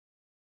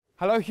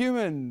Hello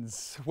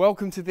humans!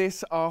 Welcome to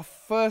this, our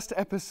first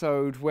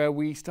episode where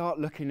we start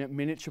looking at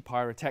miniature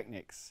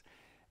pyrotechnics.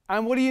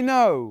 And what do you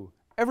know?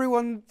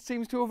 Everyone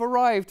seems to have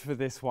arrived for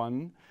this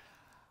one.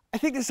 I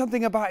think there's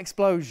something about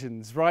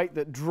explosions, right,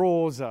 that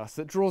draws us,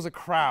 that draws a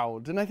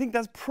crowd. And I think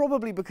that's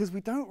probably because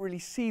we don't really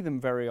see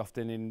them very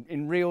often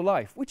in real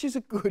life, which is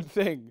a good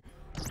thing.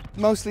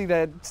 Mostly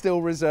they're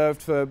still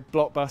reserved for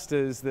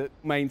blockbusters that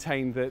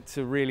maintain that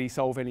to really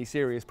solve any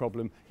serious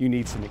problem, you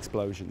need some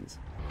explosions.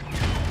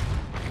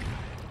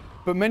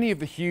 But many of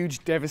the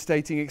huge,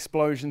 devastating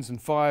explosions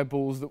and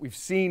fireballs that we've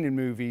seen in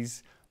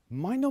movies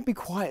might not be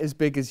quite as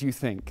big as you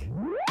think.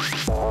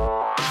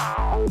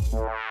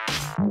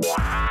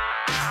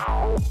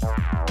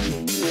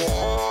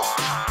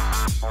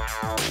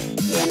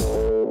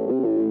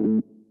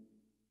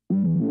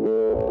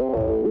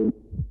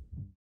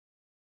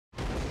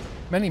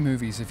 Many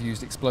movies have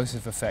used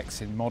explosive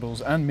effects in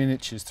models and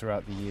miniatures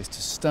throughout the years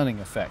to stunning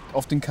effect,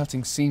 often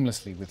cutting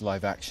seamlessly with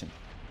live action.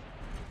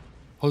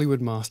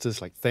 Hollywood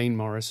masters like Thane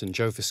Morris and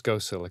Joe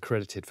Viscoso are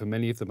credited for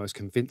many of the most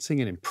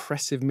convincing and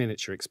impressive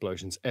miniature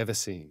explosions ever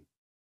seen.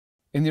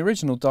 In the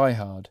original Die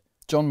Hard,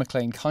 John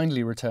McClane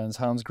kindly returns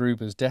Hans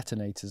Gruber's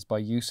detonators by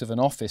use of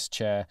an office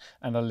chair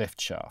and a lift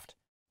shaft.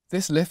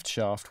 This lift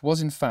shaft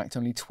was in fact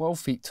only 12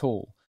 feet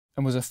tall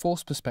and was a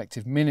forced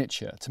perspective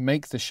miniature to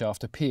make the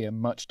shaft appear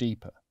much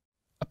deeper.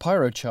 A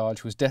pyro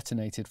charge was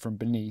detonated from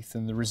beneath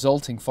and the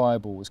resulting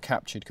fireball was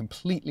captured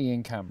completely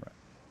in camera.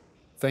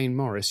 Thane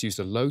Morris used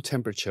a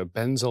low-temperature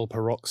benzoyl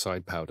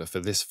peroxide powder for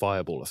this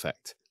fireball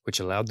effect, which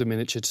allowed the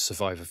miniature to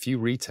survive a few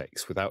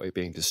retakes without it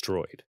being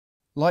destroyed.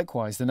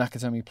 Likewise, the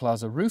Nakatomi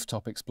Plaza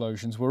rooftop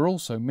explosions were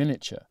also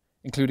miniature,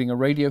 including a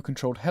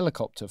radio-controlled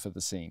helicopter for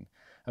the scene.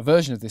 A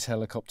version of this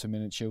helicopter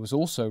miniature was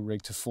also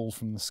rigged to fall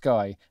from the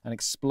sky and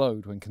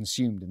explode when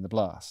consumed in the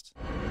blast.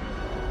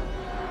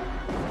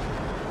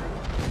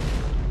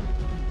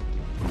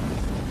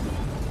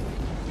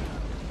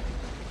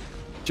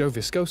 Joe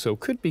Viscoso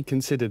could be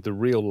considered the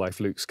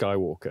real-life Luke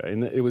Skywalker, in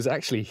that it was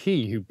actually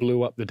he who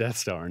blew up the Death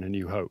Star in A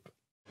New Hope.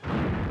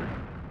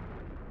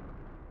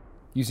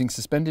 Using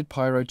suspended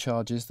pyro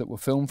charges that were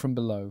filmed from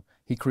below,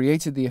 he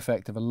created the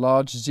effect of a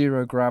large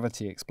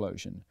zero-gravity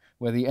explosion,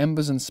 where the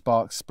embers and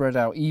sparks spread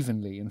out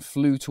evenly and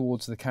flew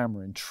towards the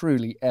camera in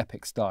truly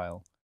epic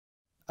style.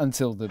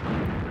 Until the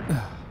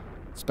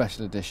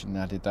special edition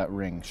added that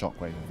ring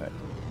shockwave effect.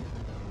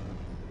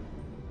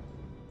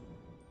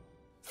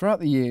 Throughout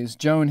the years,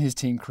 Joe and his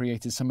team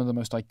created some of the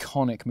most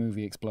iconic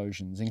movie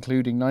explosions,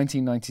 including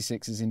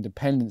 1996's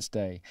Independence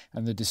Day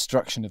and the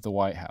destruction of the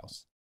White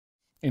House.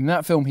 In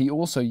that film, he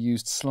also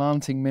used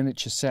slanting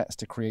miniature sets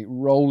to create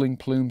rolling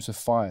plumes of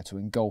fire to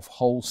engulf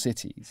whole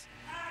cities.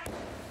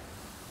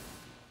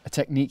 A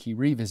technique he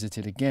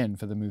revisited again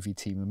for the movie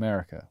Team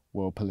America,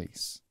 World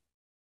Police.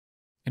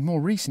 In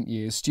more recent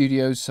years,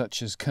 studios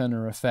such as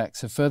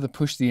KernerFX have further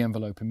pushed the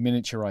envelope in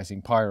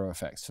miniaturizing pyro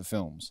effects for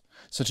films,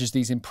 such as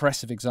these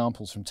impressive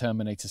examples from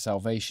Terminator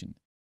Salvation.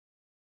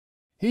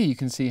 Here you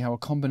can see how a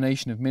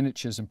combination of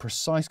miniatures and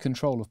precise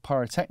control of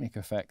pyrotechnic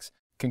effects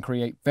can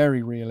create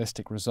very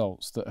realistic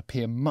results that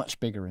appear much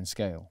bigger in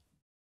scale.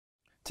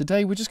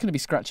 Today we're just going to be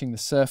scratching the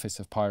surface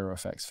of pyro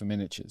effects for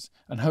miniatures,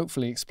 and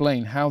hopefully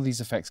explain how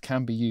these effects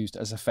can be used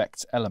as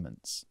effects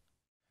elements.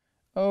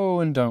 Oh,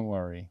 and don't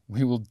worry,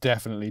 we will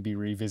definitely be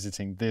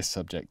revisiting this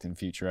subject in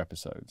future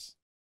episodes.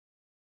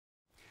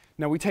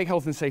 Now, we take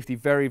health and safety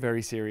very,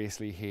 very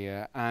seriously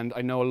here, and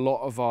I know a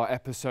lot of our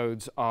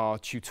episodes are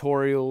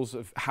tutorials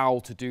of how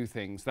to do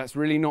things. That's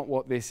really not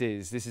what this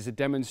is. This is a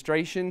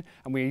demonstration,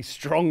 and we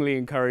strongly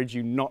encourage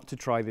you not to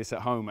try this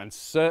at home, and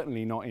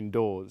certainly not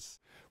indoors.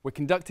 We're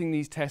conducting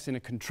these tests in a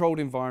controlled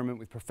environment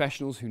with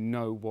professionals who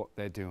know what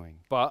they're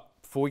doing. But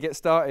before we get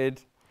started,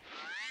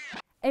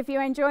 if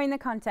you're enjoying the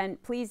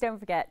content, please don't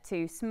forget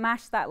to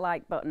smash that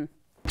like button.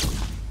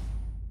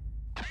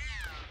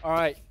 All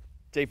right,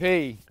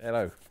 JP.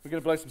 Hello. We're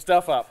going to blow some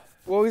stuff up.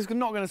 Well, we're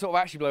not going to sort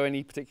of actually blow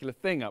any particular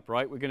thing up,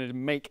 right? We're going to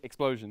make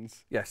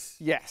explosions. Yes.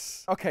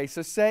 Yes. Okay,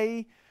 so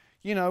say,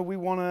 you know, we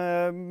want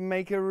to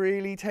make a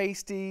really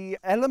tasty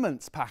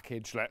elements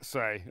package, let's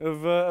say,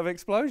 of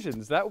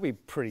explosions. That would be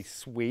pretty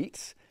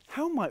sweet.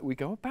 How might we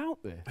go about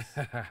this?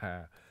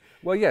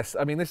 Well, yes.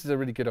 I mean, this is a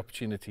really good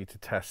opportunity to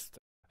test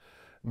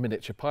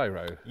miniature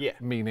pyro,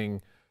 meaning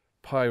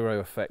pyro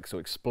effects or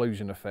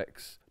explosion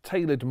effects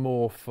tailored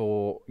more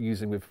for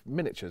using with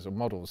miniatures or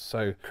models,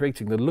 so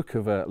creating the look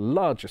of a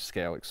larger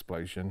scale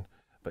explosion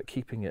but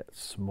keeping it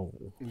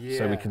small.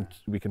 So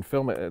we can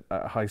film it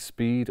at high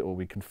speed, or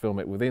we can film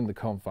it within the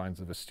confines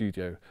of a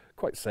studio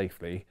quite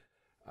safely,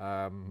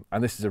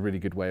 and this is a really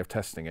good way of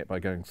testing it by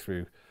going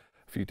through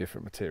a few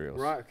different materials.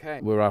 Right,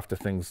 okay. We're after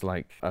things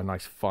like a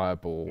nice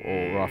fireball, or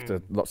we're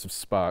after lots of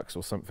sparks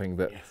or something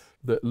that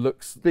that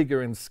looks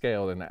bigger in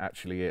scale than it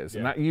actually is.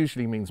 And that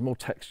usually means more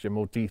texture,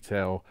 more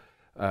detail,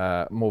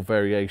 more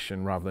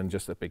variation rather than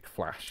just a big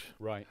flash.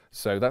 Right.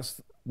 So that's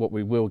what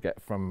we will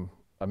get from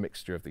a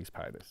mixture of these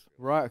powders.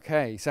 Right,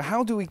 okay. So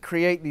how do we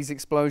create these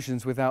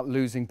explosions without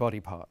losing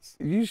body parts?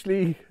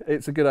 Usually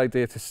it's a good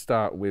idea to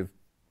start with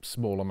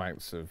small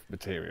amounts of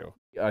material.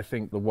 I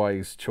think the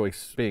wise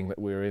choice, being that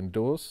we're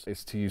indoors,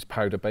 is to use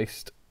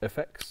powder-based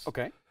effects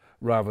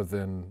rather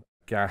than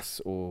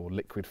gas or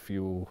liquid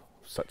fuel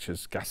such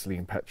as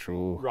gasoline,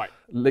 petrol. Right.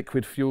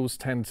 Liquid fuels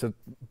tend to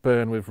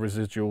burn with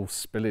residual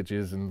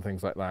spillages and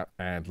things like that,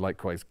 and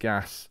likewise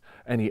gas,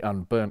 any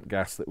unburnt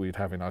gas that we'd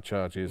have in our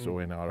charges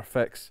or in our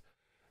effects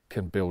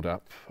can build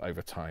up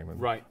over time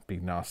and be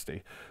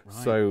nasty.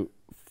 So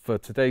for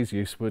today's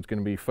use, we're going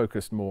to be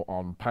focused more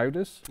on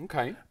powders.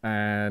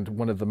 And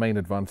one of the main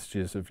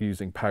advantages of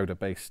using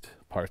powder-based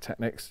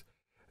pyrotechnics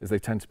is they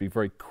tend to be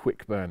very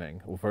quick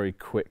burning or very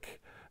quick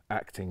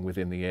acting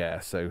within the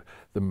air. So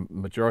the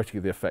majority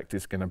of the effect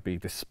is going to be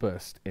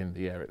dispersed in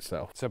the air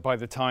itself. So by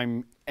the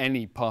time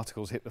any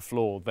particles hit the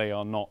floor, they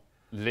are not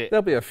lit.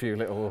 There'll be a few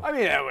little,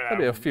 there'll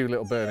be a few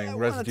little burning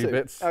residue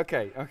bits.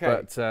 Okay.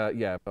 But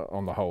but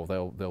on the whole,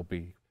 they'll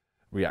be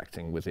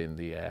reacting within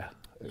the air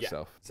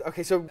itself.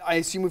 So I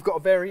assume we've got a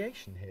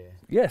variation here.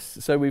 Yes,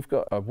 so we've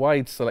got a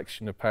wide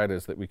selection of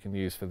powders that we can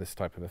use for this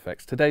type of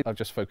effects. Today I've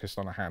just focused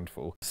on a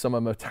handful. Some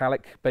are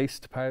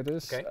metallic-based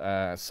powders,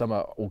 some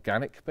are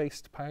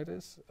organic-based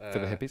powders. For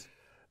the hippies?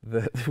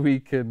 That we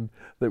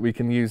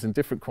can use in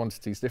different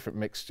quantities, different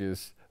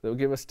mixtures, that will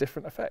give us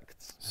different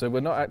effects. So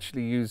we're not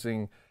actually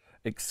using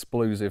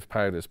explosive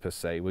powders per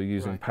se, we're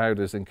using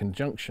powders in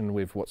conjunction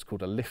with what's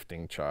called a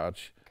lifting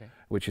charge,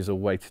 which is a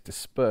way to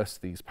disperse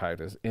these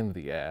powders in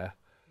the air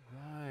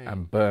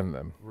and burn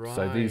them.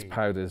 So these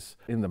powders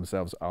in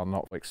themselves are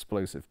not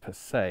explosive per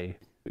se.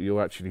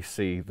 You'll actually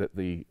see that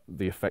the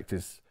effect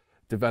is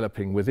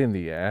developing within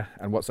the air,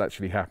 and what's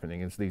actually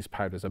happening is these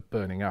powders are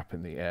burning up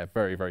in the air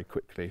very, very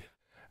quickly.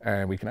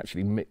 And we can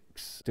actually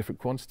mix different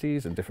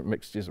quantities and different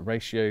mixtures and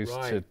ratios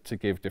to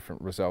give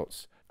different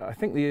results. I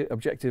think the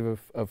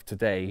objective of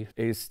today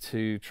is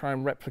to try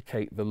and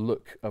replicate the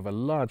look of a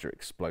larger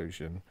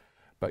explosion,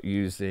 but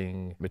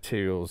using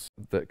materials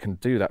that can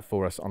do that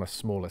for us on a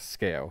smaller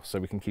scale.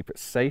 So we can keep it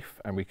safe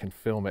and we can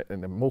film it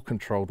in a more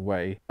controlled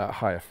way at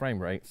higher frame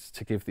rates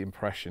to give the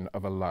impression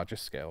of a larger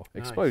scale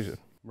explosion.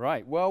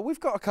 Right, well,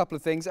 we've got a couple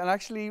of things, and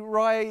actually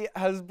Rai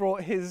has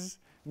brought his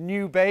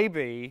new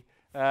baby,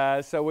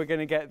 so we're going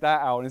to get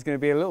that out, and it's going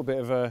to be a little bit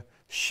of a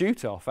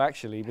shoot-off,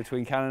 actually,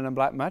 between Canon and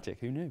Blackmagic.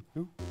 Who knew?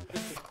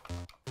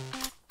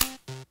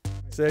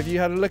 So have you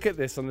had a look at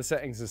this on the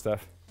settings and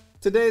stuff?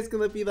 Today is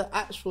gonna be the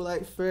actual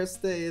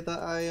first day that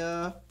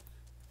I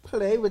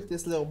play with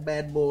this little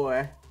bad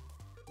boy.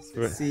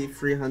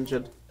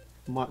 C300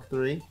 Mark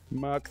III.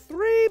 Mark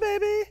III,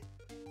 baby!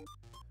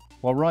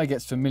 While Rai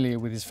gets familiar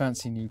with his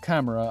fancy new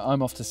camera,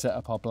 I'm off to set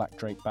up our black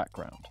drape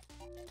background.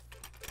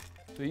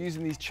 So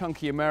using these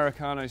chunky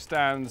Americano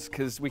stands,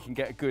 because we can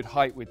get a good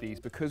height with these,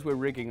 because we're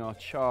rigging our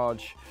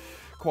charge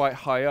quite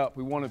high up,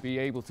 we want to be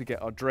able to get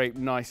our drape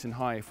nice and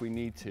high if we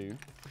need to.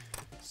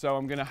 So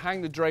I'm going to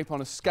hang the drape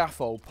on a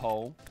scaffold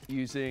pole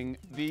using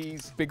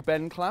these Big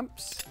Ben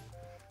clamps.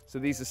 So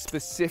these are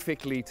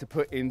specifically to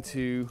put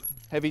into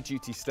heavy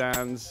duty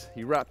stands.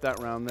 You wrap that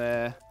around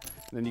there,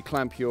 and then you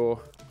clamp your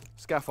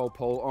scaffold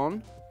pole on,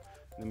 and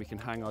then we can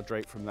hang our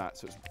drape from that.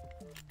 So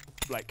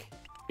it's like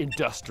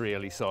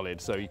industrially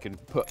solid, so you can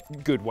put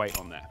good weight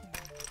on there.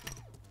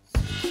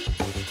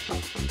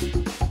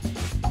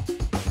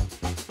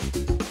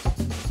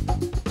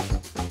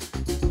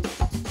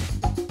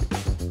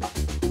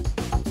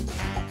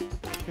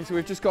 So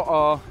we've just got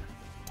our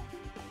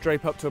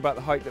drape up to about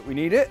the height that we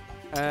need it,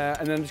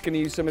 and then I'm just going to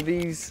use some of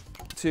these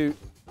to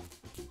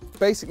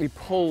basically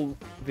pull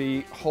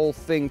the whole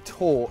thing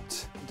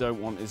taut. Don't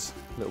want is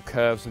little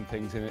curves and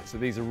things in it, so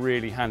these are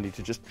really handy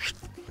to just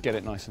get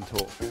it nice and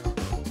taut.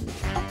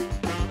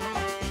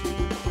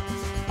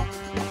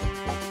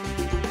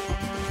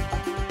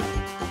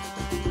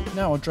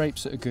 Now our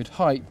drape's at a good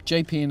height,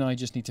 JP and I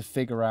just need to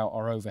figure out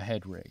our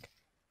overhead rig.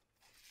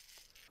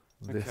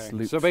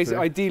 Okay. So basically,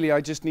 ideally,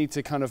 I just need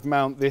to kind of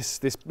mount this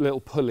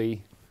little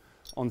pulley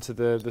onto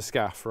the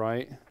scaff,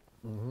 right?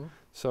 Mm-hmm.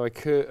 So I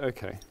could,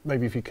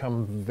 Maybe if you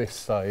come this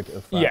side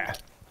of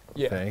that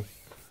thing.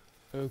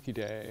 Okie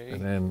day.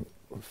 And then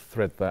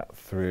thread that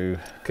through.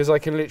 Because I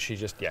can literally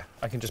just,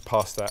 I can just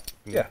pass that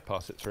and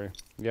pass it through.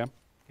 Yeah?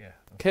 Yeah.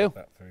 Cool.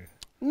 That through.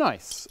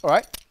 Nice. All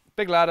right.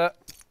 Big ladder.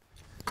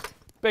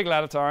 Big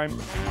ladder time.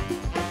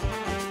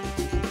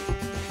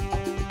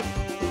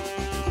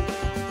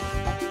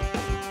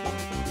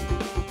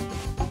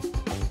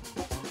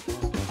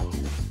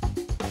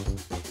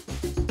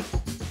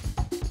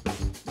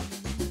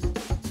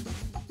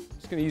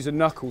 Going to use a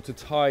knuckle to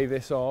tie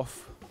this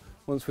off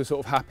once we're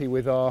sort of happy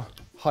with our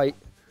height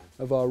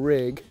of our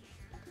rig.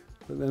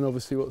 But then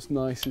obviously what's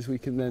nice is we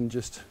can then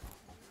just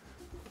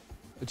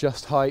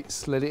adjust height,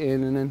 slid it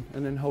in, and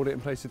then hold it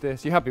in place with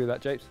this. You happy with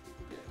that, Japes?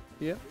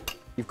 Yeah.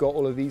 You've got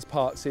all of these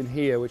parts in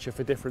here which are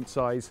for different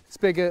size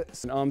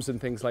spigots and arms and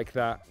things like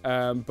that.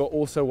 But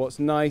also what's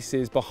nice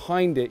is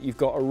behind it you've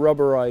got a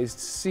rubberized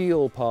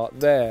seal part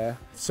there.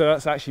 So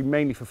that's actually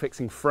mainly for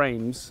fixing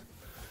frames.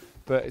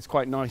 But it's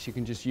quite nice, you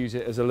can just use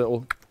it as a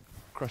little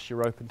crush your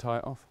rope and tie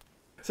it off.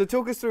 So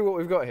talk us through what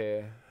we've got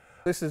here.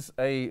 This is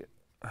a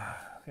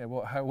yeah,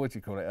 how would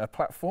you call it? A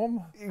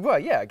platform? Well,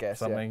 yeah, I guess.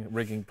 Something,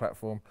 rigging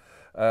platform.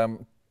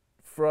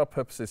 For our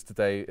purposes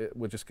today,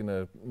 we're just going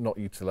to not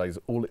utilise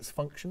all its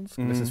functions.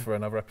 This is for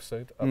another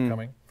episode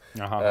upcoming.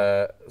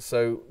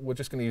 So we're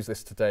just going to use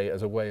this today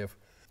as a way of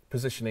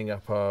positioning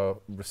up our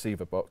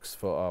receiver box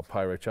for our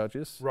pyro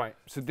charges. Right.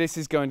 So this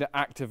is going to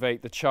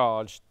activate the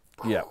charge.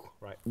 Yeah.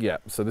 Right. Yeah.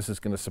 So this is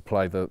going to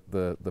supply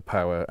the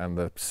power and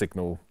the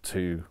signal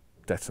to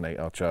detonate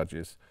our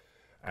charges.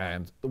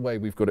 And the way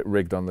we've got it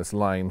rigged on this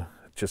line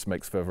just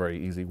makes for a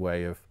very easy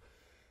way of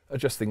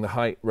adjusting the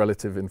height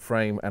relative in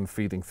frame and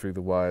feeding through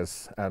the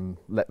wires and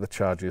let the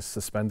charges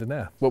suspend in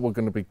air. What we're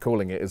going to be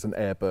calling it is an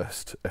air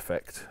burst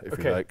effect,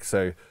 if you like.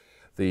 So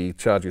the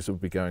charges will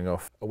be going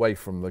off away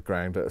from the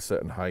ground at a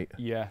certain height.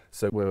 Yeah.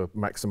 So we're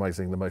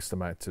maximising the most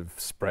amount of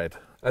spread.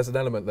 As an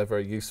element, they're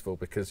very useful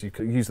because you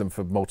can use them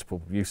for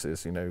multiple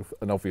uses. You know,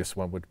 an obvious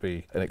one would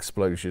be an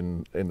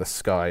explosion in the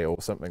sky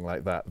or something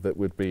like that. That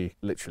would be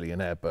literally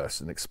an air burst,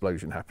 an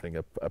explosion happening,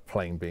 a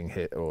plane being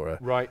hit or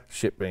a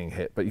ship being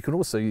hit. But you can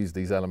also use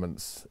these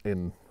elements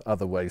in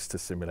other ways to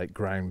simulate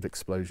ground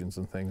explosions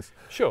and things.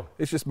 Sure.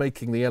 It's just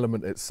making the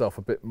element itself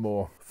a bit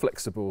more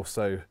flexible,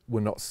 so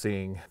we're not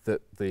seeing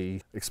that the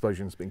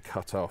explosion's been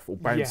cut off or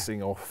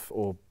bouncing off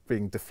or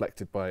being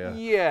deflected by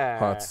a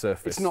hard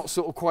surface. It's not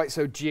sort of quite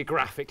so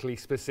geographically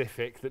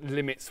specific that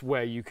limits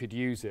where you could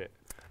use it.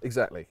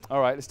 Exactly.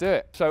 All right, let's do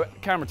it. So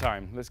camera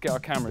time. Let's get our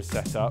cameras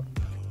set up.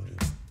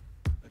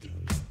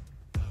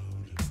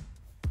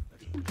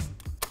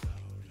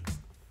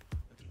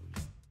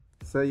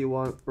 So you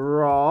want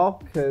raw,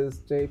 because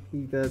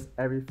JP does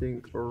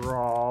everything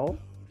raw.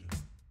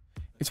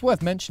 It's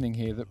worth mentioning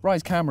here that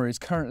Rise Camera is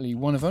currently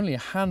one of only a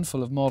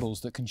handful of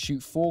models that can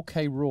shoot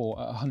 4K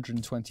RAW at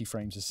 120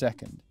 frames a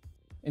second.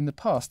 In the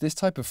past, this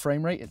type of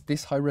frame rate at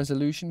this high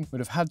resolution would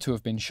have had to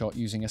have been shot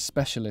using a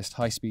specialist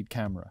high-speed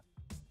camera,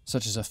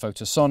 such as a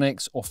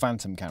Photosonics or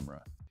Phantom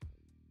camera.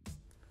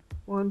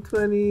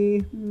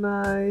 120,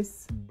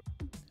 nice.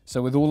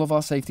 So with all of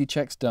our safety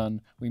checks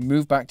done, we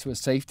move back to a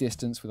safe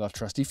distance with our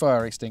trusty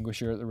fire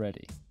extinguisher at the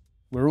ready.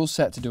 We're all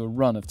set to do a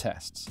run of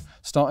tests,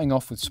 starting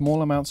off with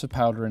small amounts of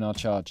powder in our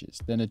charges,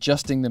 then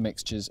adjusting the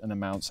mixtures and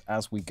amounts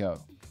as we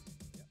go.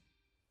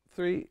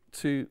 3,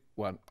 2,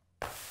 1.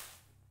 Can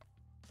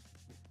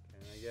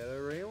I get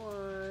a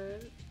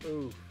rewind?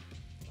 Ooh.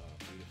 Oh,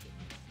 beautiful.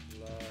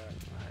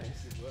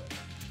 Nice.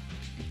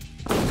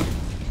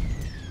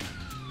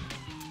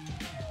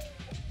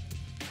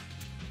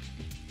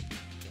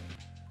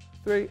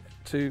 3,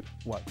 2,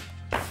 1.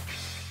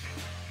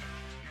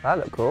 That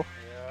looked cool.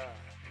 Yeah.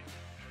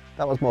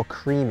 That was more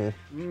creamy.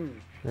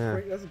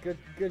 Yeah. That's a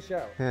good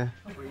shout. Yeah.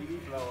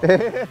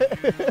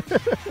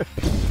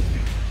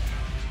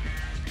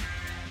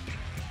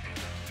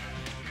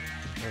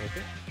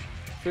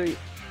 3,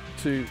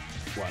 2,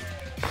 1.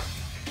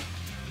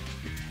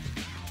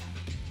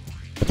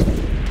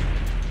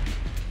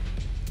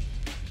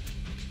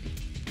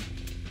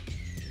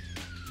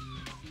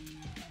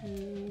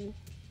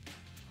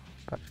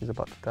 Battery's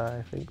about to die,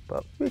 I think,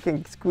 but we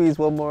can squeeze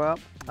one more up.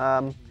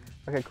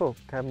 Okay, cool.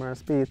 Camera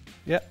speed.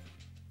 Yep.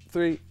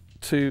 3,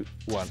 2,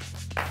 1.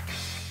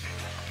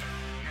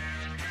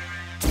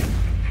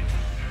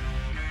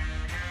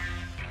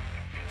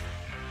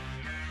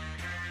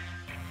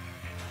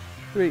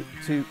 Three,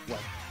 two, one.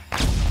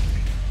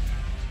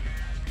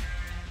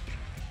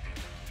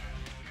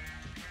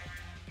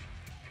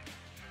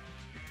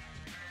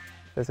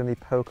 If there's any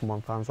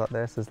Pokemon fans out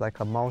there, this is like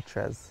a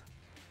Moltres,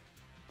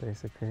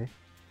 basically.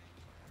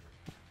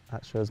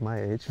 That shows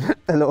my age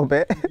a little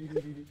bit,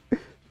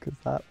 because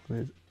that one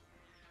is.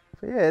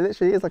 But yeah, it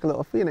literally is like a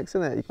little phoenix,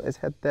 isn't it? You've got his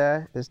head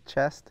there, his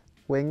chest,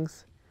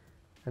 wings,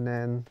 and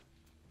then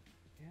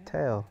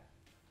tail.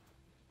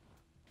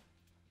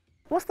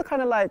 What's the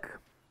kind of like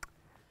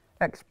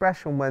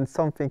expression when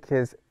something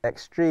is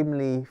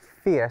extremely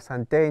fierce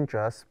and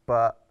dangerous,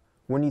 but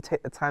when you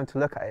take the time to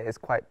look at it, it's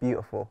quite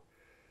beautiful?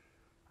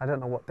 I don't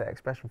know what the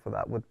expression for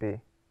that would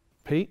be.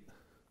 Pete?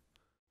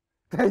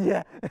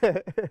 Yeah.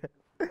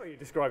 Well, you're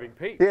describing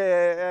Pete.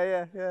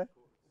 Yeah.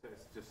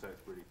 It's just so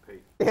it's really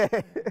Pete.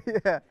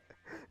 Yeah.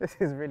 This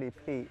is really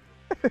Pete.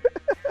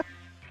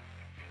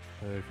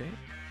 Okay.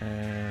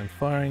 And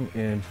firing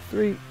in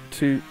 3,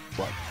 2,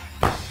 1.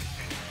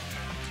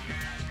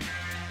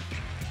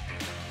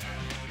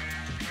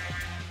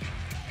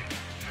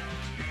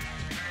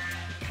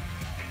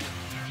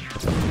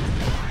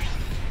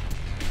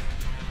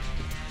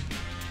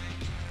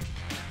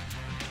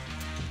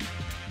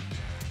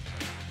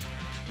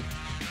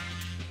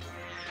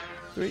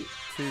 Three,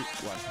 two,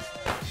 one.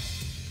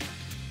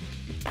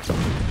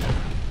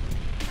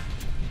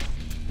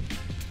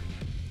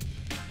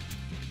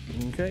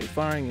 Okay,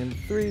 firing in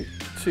 3,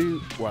 2,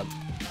 1.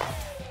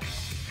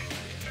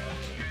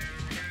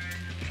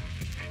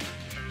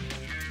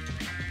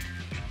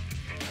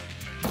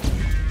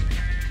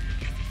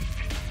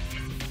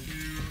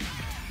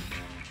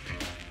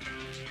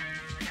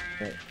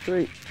 Okay,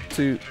 3,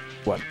 2,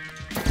 1.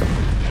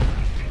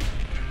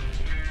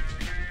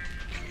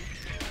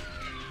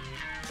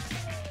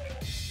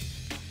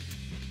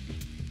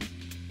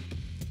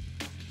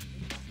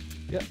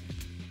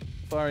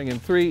 Firing in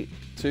 3,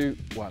 2,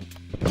 1.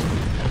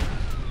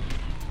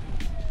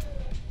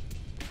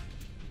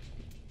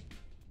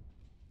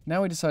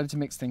 Now we decided to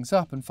mix things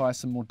up and fire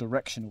some more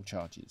directional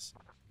charges.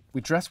 We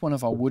dressed one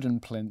of our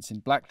wooden plinths in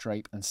black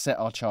drape and set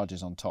our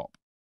charges on top.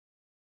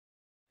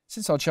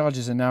 Since our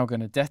charges are now going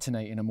to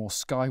detonate in a more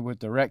skyward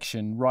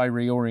direction, Ry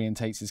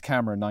reorientates his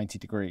camera 90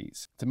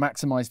 degrees to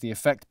maximise the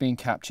effect being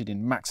captured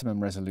in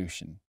maximum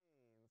resolution.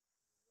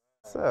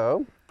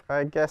 So,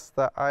 I guess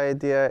the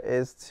idea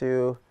is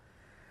to,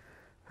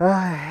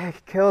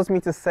 it kills me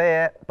to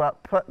say it,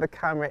 but put the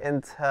camera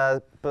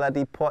into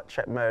bloody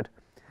portrait mode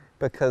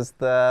because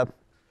the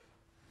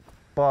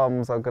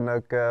bombs are going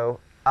to go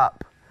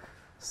up.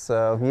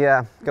 So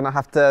yeah, gonna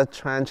have to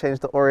try and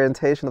change the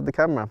orientation of the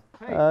camera.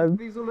 Hey,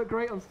 these will look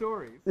great on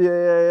stories.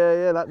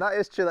 Yeah, that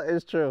is true, that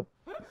is true.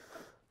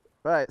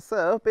 Right,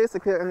 so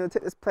basically I'm gonna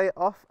take this plate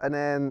off and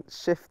then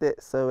shift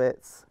it so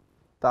it's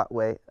that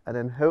way. And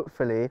then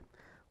hopefully,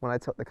 when I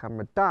took the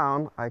camera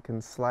down, I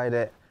can slide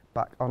it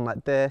back on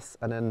like this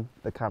and then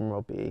the camera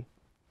will be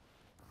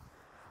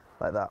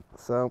like that.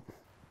 So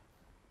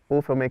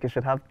all filmmakers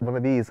should have one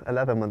of these, a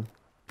leather one.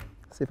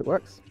 See if it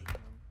works.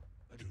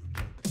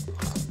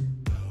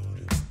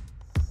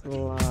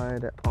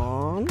 Slide it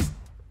on.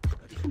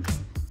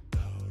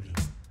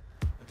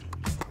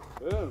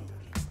 Boom.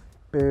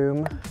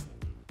 Boom.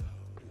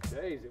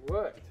 Days, it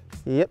worked.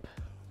 Yep.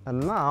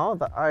 And now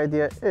the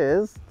idea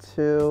is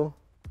to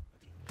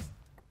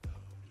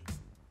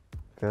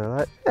go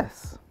like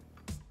this.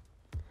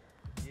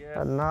 Yes.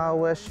 And now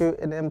we're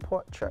shooting in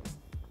portrait.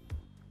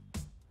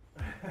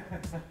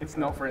 It's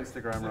not for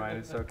Instagram, Ryan,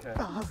 it's okay.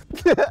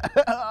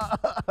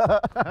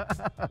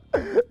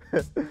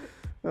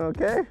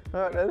 Okay,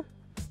 alright then.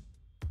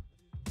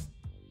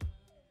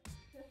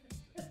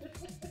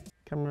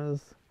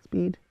 Camera's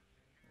speed.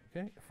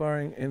 Okay,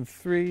 firing in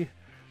 3,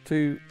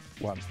 2,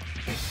 1.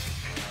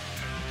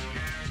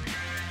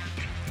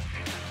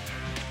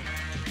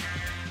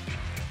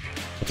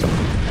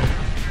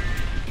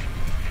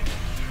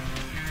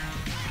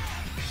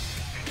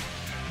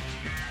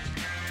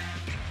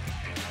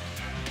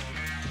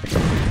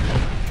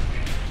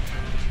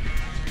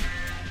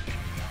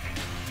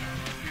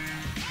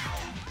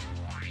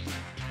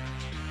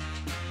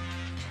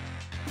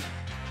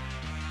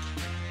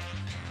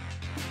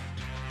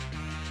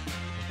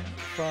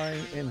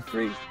 Firing in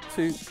 3,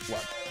 2,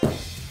 1.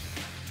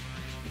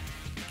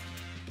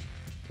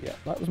 Yeah,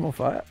 that was more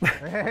fire.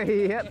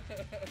 Yep.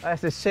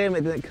 That's a shame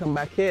it didn't come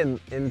back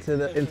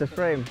into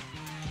frame.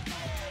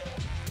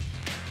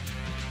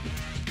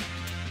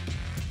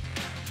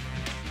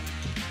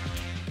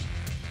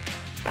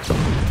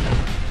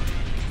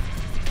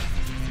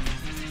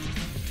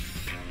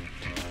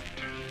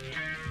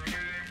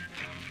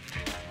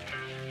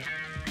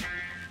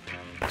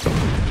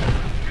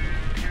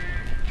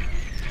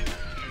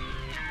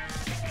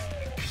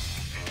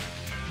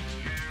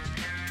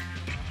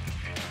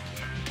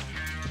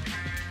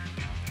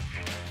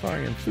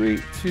 Firing in 3,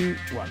 2,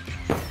 1.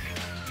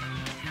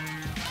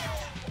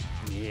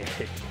 Yeah.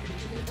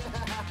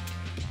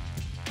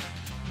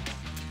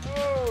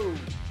 Oh!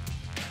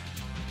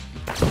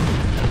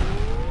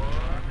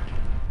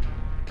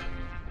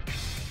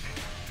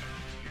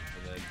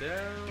 And then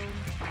down.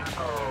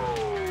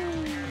 Oh!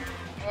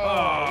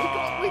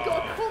 We got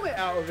a comet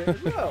out of it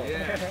as well.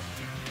 Yeah.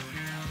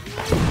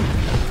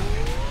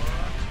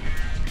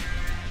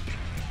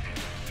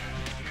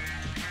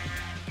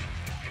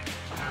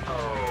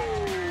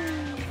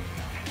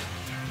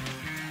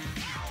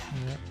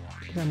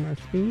 Camera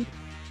speed.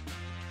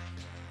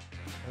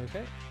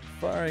 Okay,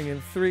 firing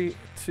in 3,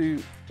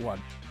 2,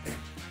 1.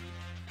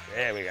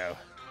 There we go.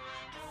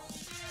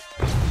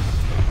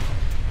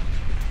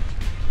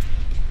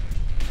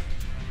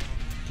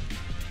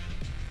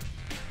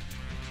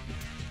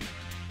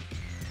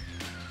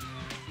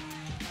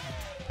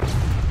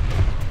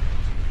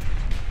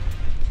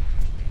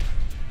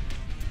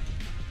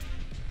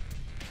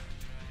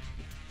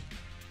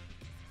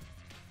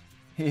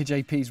 Here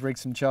JP's rigged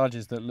some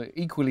charges that look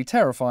equally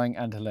terrifying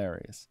and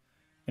hilarious.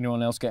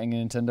 Anyone else getting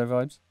Nintendo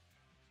vibes?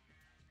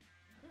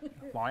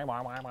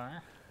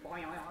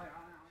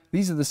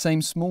 These are the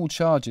same small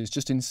charges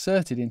just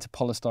inserted into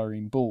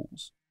polystyrene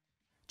balls.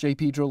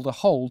 JP drilled a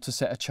hole to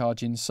set a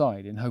charge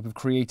inside in hope of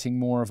creating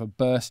more of a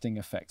bursting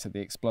effect at the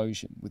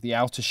explosion, with the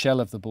outer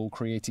shell of the ball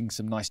creating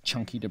some nice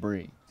chunky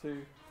debris.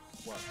 2,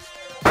 1.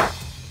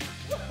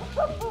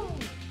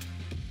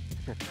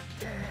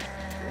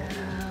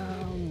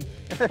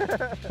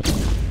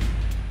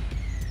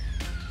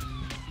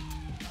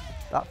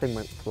 That thing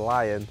went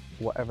flying,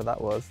 whatever that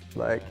was.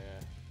 Like,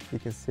 you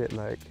can see it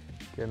like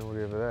getting all the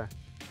way over there.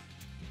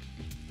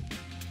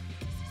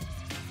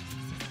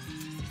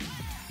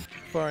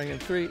 Firing in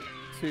 3,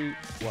 2,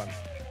 1.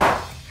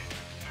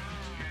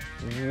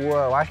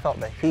 Whoa, I felt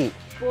the heat.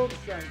 Bob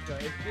Sancho,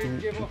 it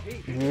did give off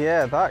heat.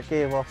 Yeah, that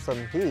gave off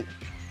some heat.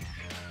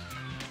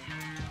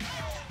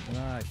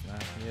 Nice,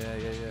 man.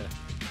 Yeah.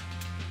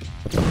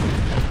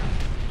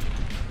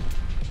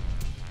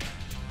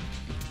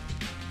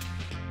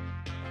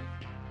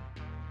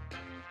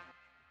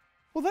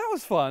 Well, Well, that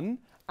was fun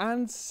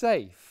and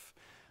safe.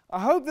 I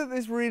hope that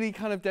this really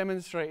kind of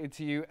demonstrated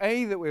to you,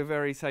 A, that we're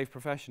very safe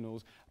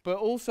professionals, but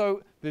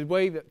also the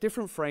way that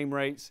different frame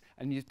rates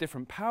and use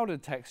different powder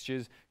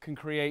textures can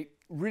create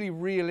really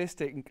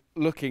realistic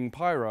looking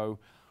pyro.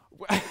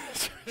 Yeah,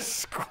 that's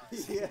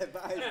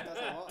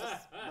a lot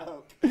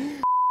of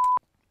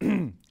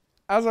smoke.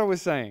 As I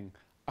was saying,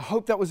 I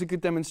hope that was a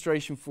good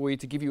demonstration for you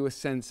to give you a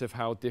sense of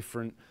how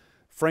different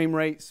frame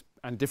rates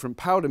and different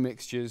powder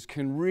mixtures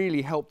can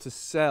really help to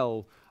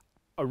sell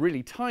a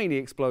really tiny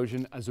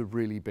explosion as a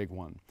really big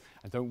one.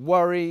 And don't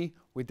worry,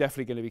 we're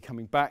definitely going to be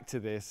coming back to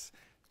this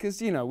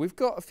because, you know, we've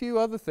got a few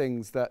other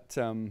things that,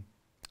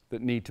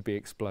 that need to be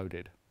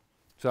exploded.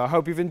 So I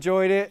hope you've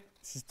enjoyed it.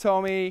 This is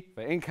Tommy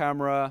for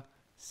InCamera.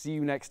 See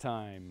you next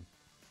time.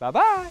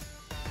 Bye-bye.